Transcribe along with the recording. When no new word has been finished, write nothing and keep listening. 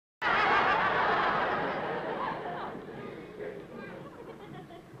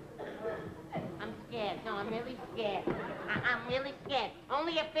I'm really scared. I'm really scared.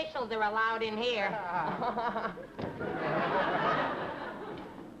 Only officials are allowed in here.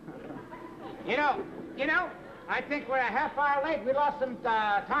 You know, I think we're a half hour late. We lost some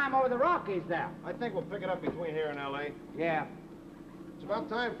time over the Rockies there. I think we'll pick it up between here and L.A. Yeah. It's about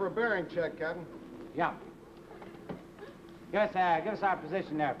time for a bearing check, Captain. Yeah. Give us our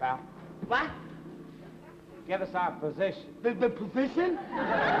position there, pal. What? Give us our position. The position?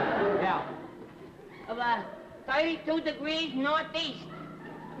 Yeah. 32 degrees northeast.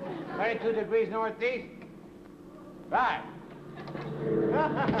 32 degrees northeast? Right.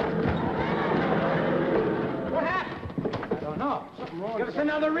 What happened? I don't know. Something wrong. Give us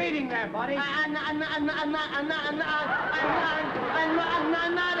another reading there, buddy. Another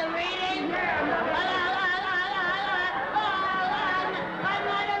reading? Yeah,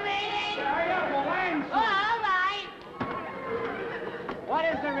 Another reading? hurry up, we'll land soon. All right. What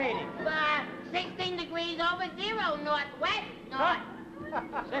is the reading? 16 degrees over zero, northwest, Huh?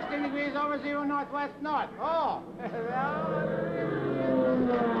 16 degrees over zero, northwest, north. Oh.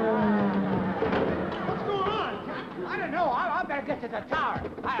 What's going on? I don't know. I better get to the tower.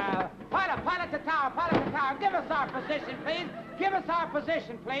 Pilot to tower, pilot to tower. Give us our position, please. Give us our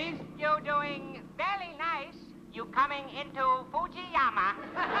position, please. You're doing very nice. You coming into Fujiyama.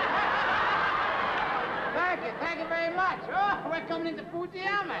 Thank you very much. Oh, we're coming into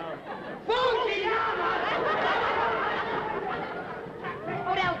Fujiyama.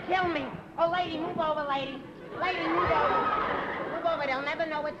 Oh, they'll kill me. Oh, lady, move over, lady. Lady, move over. Move over. They'll never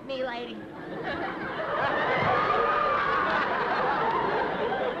know it's me, lady.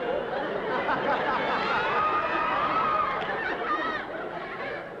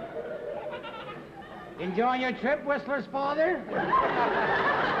 Enjoying your trip, Whistler's father?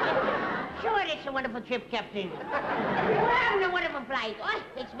 Sure, it's a wonderful trip, Captain. We're having a wonderful flight. Oh,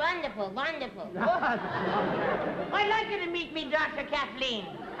 it's wonderful, wonderful. I'd like you to meet me, Dr. Kathleen.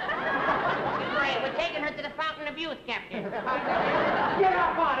 Great, we're taking her to the Fountain of Youth, Captain. Get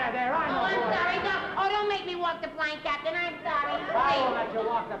up out of there. I know. I'm sorry. Don't make me walk the plank, Captain. I'm sorry. I won't let you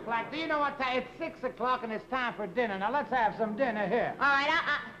walk the plank. Do you know what time? It's 6 o'clock and it's time for dinner. Now, let's have some dinner here. All right,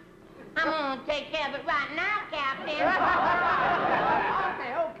 I'm going to take care of it right now, Captain.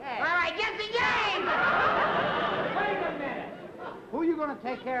 Okay. All right, get the game! Wait a minute. Who are you going to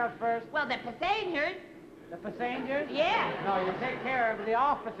take care of first? Well, the passengers. The passengers? Yeah. No, you take care of the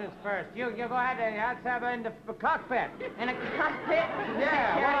officers first. You go ahead and let's have her in the cockpit. In a cockpit?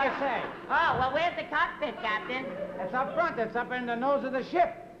 Yeah, what do you say? Oh, well, where's the cockpit, Captain? It's up front. It's up in the nose of the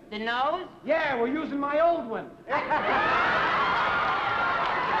ship. The nose? Yeah, we're using my old one.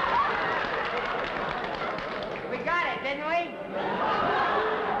 We got it, didn't we?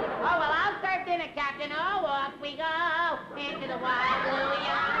 Oh, well, I'll serve dinner, Captain. Oh, off we go into the wild blue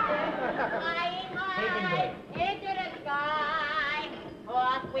yonder. Flying high into the sky.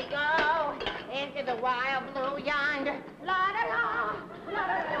 Off we go into the wild blue yonder. La-da-da,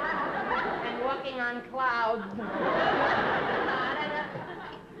 la-da-da. And walking on clouds. La-da-da.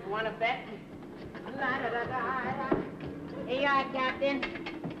 You want to bet? La-da-da-da-da. Here you are, Captain.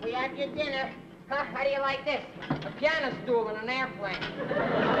 We have your dinner. Huh? How do you like this? A piano stool in an airplane.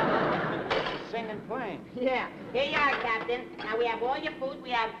 Singing plane. Yeah. Here you are, Captain. Now, we have all your food. We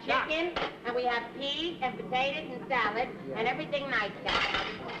have chicken, and we have peas, and potatoes, and salad, and everything nice,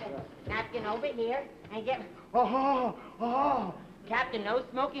 Captain. Napkin over here, and get... Oh. Captain, no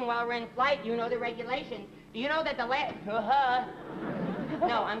smoking while we're in flight. You know the regulations. Do you know that the last...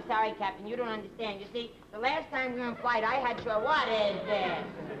 No, I'm sorry, Captain. You don't understand. You see, the last time we were in flight, I had to... What is this?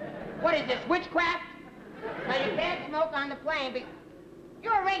 What is this, witchcraft? Now, you can't smoke on the plane, but...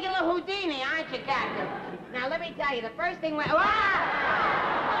 You're a regular Houdini, aren't you, Captain? Now, let me tell you, the first thing we... Now,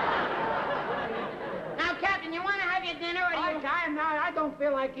 Captain, you want to have your dinner, or do you... I don't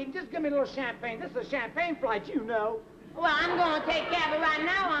feel like eating. Just give me a little champagne. This is a champagne flight, you know. Well, I'm going to take care of it right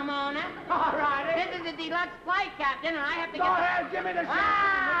now, I'm on it. All right. This is a deluxe flight, Captain, and I have to Go ahead, give me the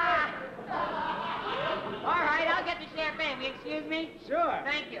champagne. All right, I'll get the champagne. Will you excuse me? Sure.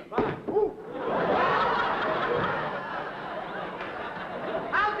 Thank you. Bye. Ooh.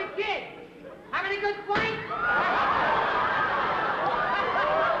 How's the kid? Having a good flight?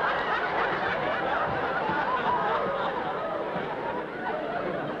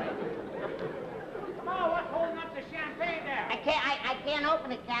 Come on, what's holding up the champagne there? I can't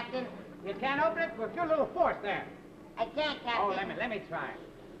open it, Captain. You can't open it? Well, give a little force there. I can't, Captain. Oh, let me try.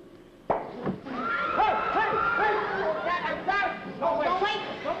 Hey! I'm sorry. Don't wait.